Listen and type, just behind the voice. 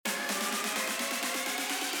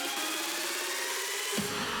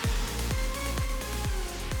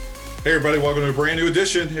Hey everybody, welcome to a brand new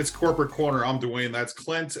edition. It's Corporate Corner. I'm Dwayne, that's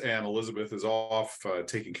Clint, and Elizabeth is off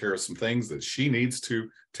taking care of some things that she needs to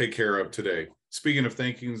take care of today. Speaking of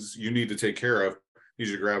things you need to take care of, you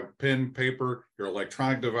should grab pen, paper, your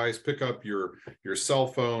electronic device, pick up your cell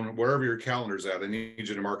phone, wherever your calendar's at. I need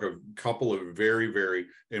you to mark a couple of very, very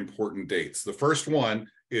important dates. The first one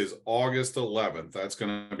is August 11th. That's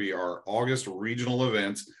going to be our August regional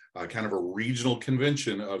event. Kind of a regional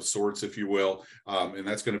convention of sorts, if you will. And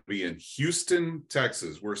that's going to be in Houston,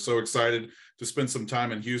 Texas. We're so excited to spend some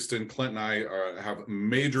time in Houston. Clint and I have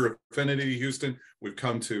major affinity to Houston. We've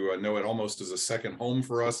come to know it almost as a second home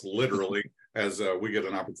for us, literally, as we get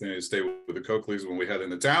an opportunity to stay with the Coakleys when we head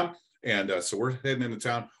into town. And so we're heading into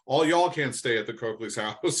town. All y'all can't stay at the Coakley's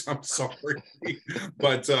house. I'm sorry,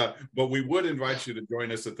 but we would invite you to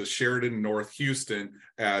join us at the Sheridan North Houston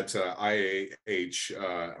at IAH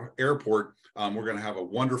Airport. We're going to have a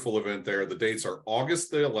wonderful event there. The dates are August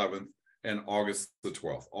the 11th and August the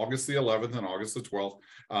 12th. August the 11th and August the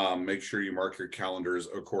 12th. Make sure you mark your calendars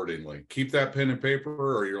accordingly. Keep that pen and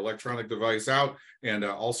paper or your electronic device out, and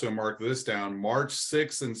also mark this down: March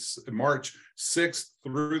 6th and March 6th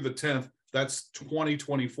through the 10th. That's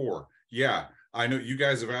 2024. Yeah, I know you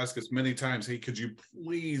guys have asked us many times, hey, could you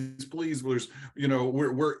please,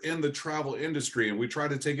 we're in the travel industry and we try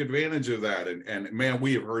to take advantage of that. And man,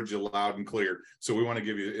 we have heard you loud and clear. So we want to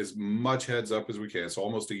give you as much heads up as we can. So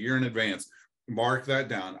almost a year in advance, mark that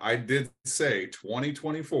down. I did say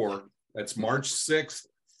 2024, that's March 6th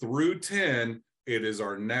through 10. It is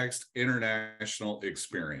our next international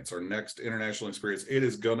experience. It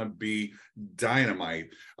is going to be dynamite.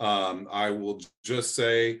 I will just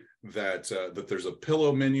say that there's a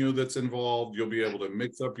pillow menu that's involved. You'll be able to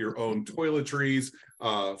mix up your own toiletries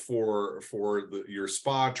for your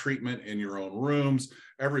spa treatment in your own rooms.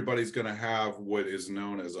 Everybody's going to have what is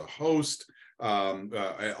known as a host.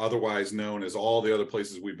 Otherwise known as all the other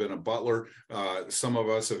places we've been a butler. Some of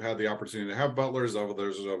us have had the opportunity to have butlers,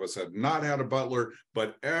 others of us have not had a butler,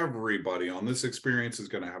 but everybody on this experience is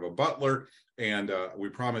going to have a butler. And we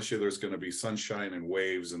promise you there's going to be sunshine and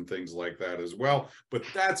waves and things like that as well. But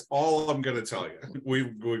that's all I'm going to tell you.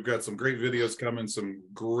 We've got some great videos coming, some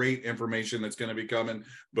great information that's going to be coming,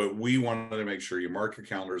 but we wanted to make sure you mark your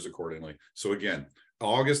calendars accordingly. So again,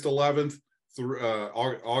 August 11th, through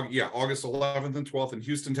August 11th and 12th in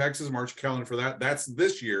Houston, Texas. Mark your calendar for that. That's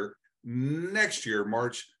this year. Next year,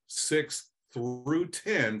 March 6th through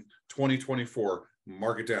 10th, 2024.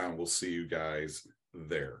 Mark it down. We'll see you guys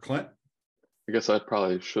there. Clint? I guess I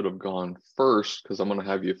probably should have gone first because I'm going to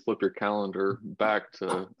have you flip your calendar back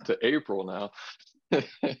to April now.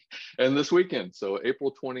 And this weekend, so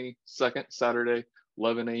April 22nd, Saturday,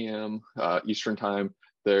 11 a.m. Eastern time.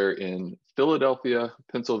 They're in Philadelphia,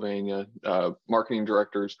 Pennsylvania. Marketing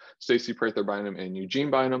directors Stacy Prather Bynum and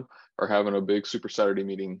Eugene Bynum are having a big Super Saturday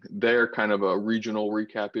meeting. They're kind of a regional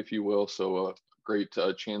recap, if you will. So a great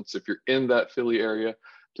chance if you're in that Philly area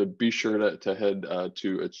to be sure to head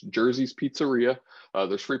to it's Jersey's Pizzeria.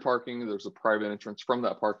 There's free parking. There's a private entrance from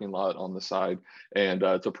that parking lot on the side, and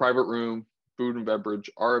it's a private room. Food and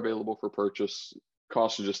beverage are available for purchase.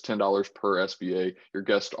 Cost is just $10 per SBA. Your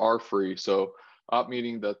guests are free. So op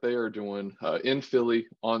meeting that they are doing in Philly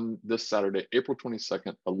on this Saturday, April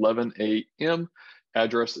 22nd, 11 a.m.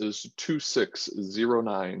 Address is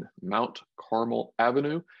 2609 Mount Carmel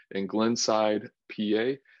Avenue in Glenside,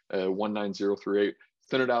 PA, 19038.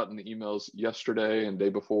 Sent it out in the emails yesterday and day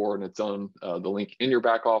before, and it's on the link in your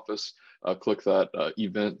back office. Click that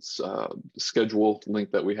events schedule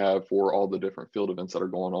link that we have for all the different field events that are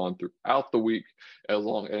going on throughout the week, as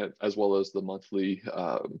well as the monthly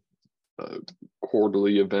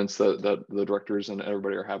quarterly events that the directors and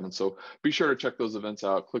everybody are having. So be sure to check those events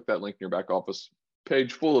out. Click that link in your back office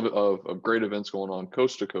page, full of great events going on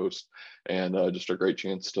coast to coast, and just a great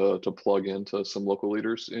chance to plug into some local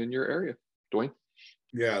leaders in your area. Dwayne?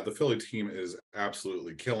 Yeah, the Philly team is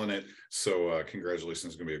absolutely killing it. So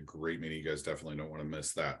congratulations. It's going to be a great meeting. You guys definitely don't want to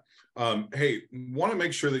miss that. Hey, want to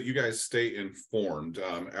make sure that you guys stay informed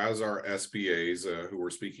as our SBAs who we're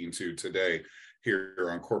speaking to today here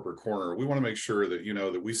on Corporate Corner. We want to make sure that you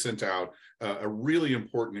know that we sent out a really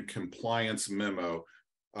important compliance memo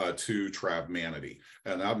to TravManity.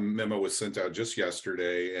 And that memo was sent out just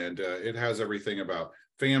yesterday, and it has everything about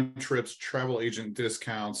fam trips, travel agent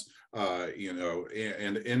discounts,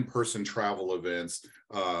 and in-person travel events.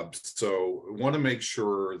 So want to make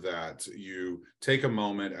sure that you take a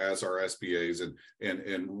moment as our SBAs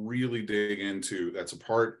and really dig into, that's a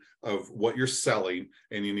part of what you're selling,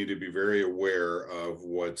 and you need to be very aware of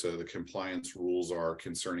what the compliance rules are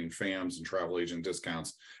concerning FAMs and travel agent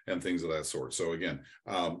discounts and things of that sort. So again,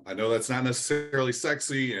 I know that's not necessarily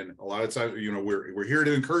sexy, and a lot of times, we're here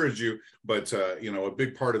to encourage you, but a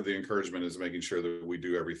big part of the encouragement is making sure that we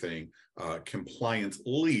do everything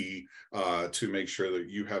compliantly to make sure that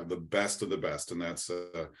you have the best of the best. And that's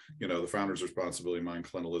the founder's responsibility, mine,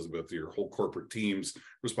 Clint, Elizabeth, your whole corporate team's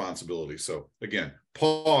responsibility. So again,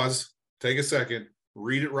 pause, take a second,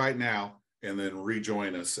 read it right now, and then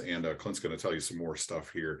rejoin us. And Clint's going to tell you some more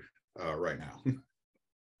stuff here right now.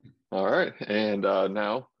 All right, and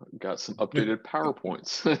now got some updated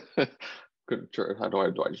PowerPoints. Couldn't sure how do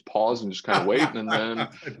I just pause and just kind of wait, and then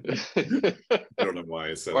I don't know why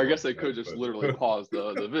I said. Or I guess they could just literally pause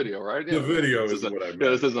the video, right? The video is what I meant. Yeah,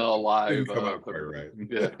 this isn't a live. Come out quite right.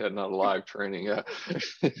 Yeah, not a live training. Yeah.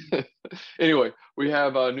 Anyway, we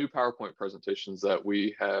have new PowerPoint presentations that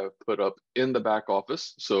we have put up in the back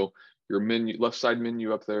office. So your menu, left side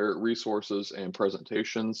menu up there, resources and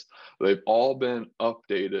presentations. They've all been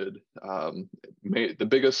updated. The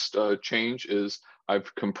biggest change is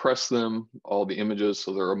I've compressed them, all the images,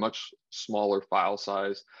 so they're a much smaller file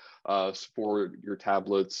size for your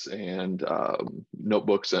tablets and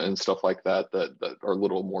notebooks and stuff like that that are a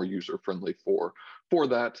little more user friendly for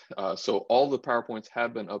that. So all the PowerPoints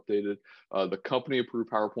have been updated. The company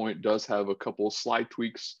approved PowerPoint does have a couple slide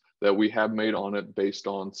tweaks that we have made on it based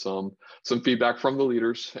on some feedback from the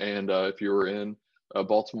leaders. And if you were in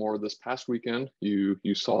Baltimore this past weekend, you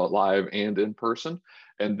saw it live and in person.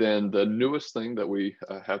 And then the newest thing that we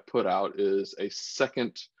have put out is a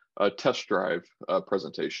second test drive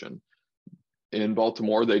presentation. In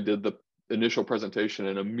Baltimore, they did the initial presentation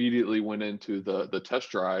and immediately went into the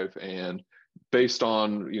test drive. And based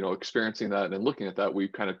on experiencing that and looking at that, we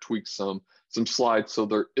kind of tweaked some slides so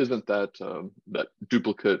there isn't that that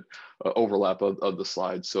duplicate overlap of the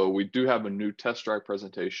slides. So we do have a new test drive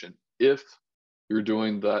presentation if you're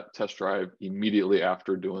doing that test drive immediately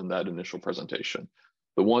after doing that initial presentation.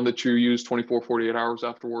 The one that you use 24, 48 hours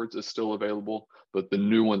afterwards is still available, but the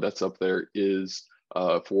new one that's up there is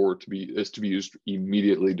to be used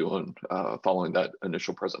immediately following that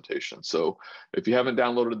initial presentation. So if you haven't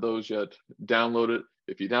downloaded those yet, download it.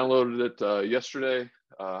 If you downloaded it yesterday,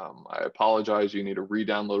 I apologize. You need to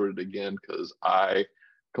re-download it again because I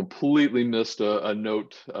completely missed a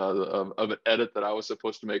note of an edit that I was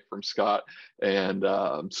supposed to make from Scott. And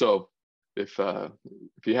so if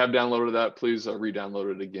you have downloaded that, please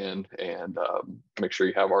re-download it again and make sure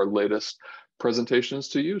you have our latest presentations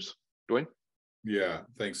to use. Dwayne? Yeah,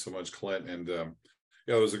 thanks so much, Clint. And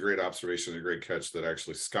it was a great observation, a great catch that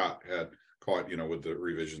actually Scott had caught, with the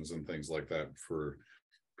revisions and things like that for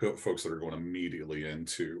folks that are going immediately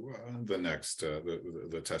into the next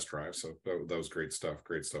the test drive. So that was great stuff.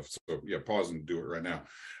 So yeah, pause and do it right now.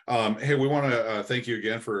 Hey, we want to thank you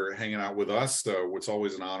again for hanging out with us. It's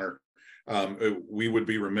always an honor. We would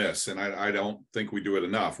be remiss, and I don't think we do it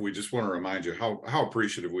enough. We just want to remind you how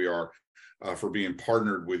appreciative we are for being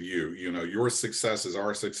partnered with you. Your success is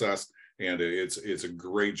our success, and it's a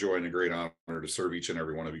great joy and a great honor to serve each and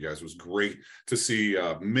every one of you guys. It was great to see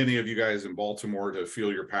many of you guys in Baltimore, to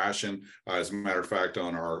feel your passion. As a matter of fact,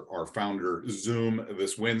 on our founder Zoom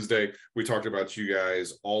this Wednesday, we talked about you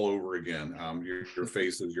guys all over again. Your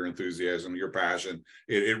faces, your enthusiasm, your passion.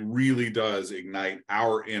 It really does ignite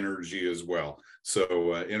our energy as well.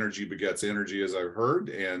 So energy begets energy, as I've heard,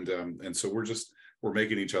 and so we're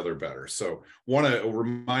making each other better. So want to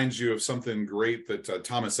remind you of something great that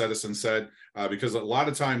Thomas Edison said, because a lot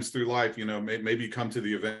of times through life, maybe you come to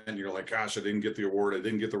the event and you're like, gosh, I didn't get the award. I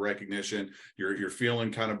didn't get the recognition. You're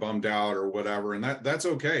feeling kind of bummed out or whatever. And that's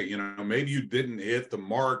okay. Maybe you didn't hit the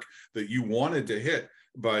mark that you wanted to hit.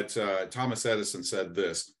 But Thomas Edison said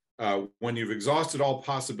this, when you've exhausted all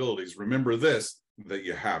possibilities, remember this, that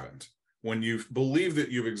you haven't. When you believe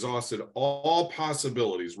that you've exhausted all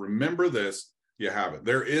possibilities, remember this, you have it.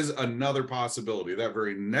 There is another possibility. That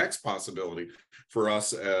very next possibility for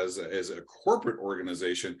us as a corporate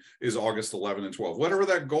organization is August 11 and 12. Whatever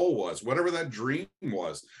that goal was, whatever that dream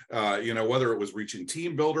was, whether it was reaching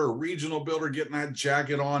team builder or regional builder, getting that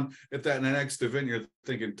jacket on at that next event, you're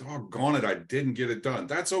thinking, doggone it, I didn't get it done.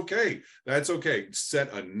 That's okay. That's okay.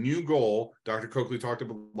 Set a new goal. Dr. Coakley talked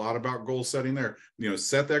a lot about goal setting there.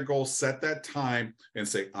 Set that goal, set that time, and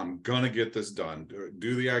say, I'm going to get this done.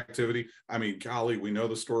 Do the activity. I mean, golly, we know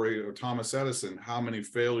the story of Thomas Edison, how many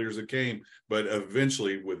failures it came, but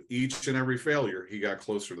eventually with each and every failure, he got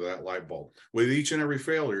closer to that light bulb. With each and every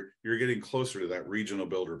failure, you're getting closer to that regional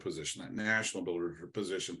builder position, that national builder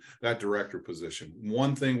position, that director position.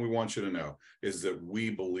 One thing we want you to know is that we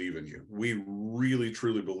believe in you. We really,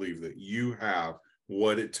 truly believe that you have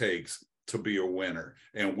what it takes to be a winner,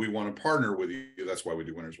 and we want to partner with you. That's why we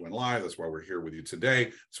do Winners Win Live. That's why we're here with you today.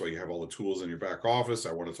 That's why you have all the tools in your back office.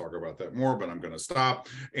 I want to talk about that more, but I'm going to stop,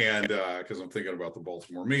 and because I'm thinking about the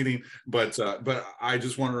Baltimore meeting. But I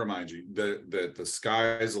just want to remind you that the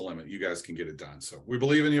sky is the limit. You guys can get it done. So we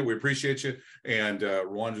believe in you. We appreciate you, and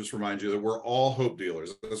we want to just remind you that we're all hope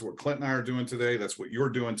dealers. That's what Clint and I are doing today. That's what you're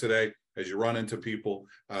doing today. As you run into people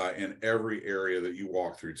in every area that you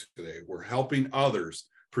walk through today, we're helping others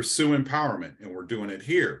pursue empowerment, and we're doing it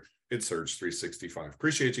here at Surge 365.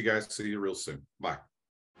 Appreciate you guys. See you real soon. Bye.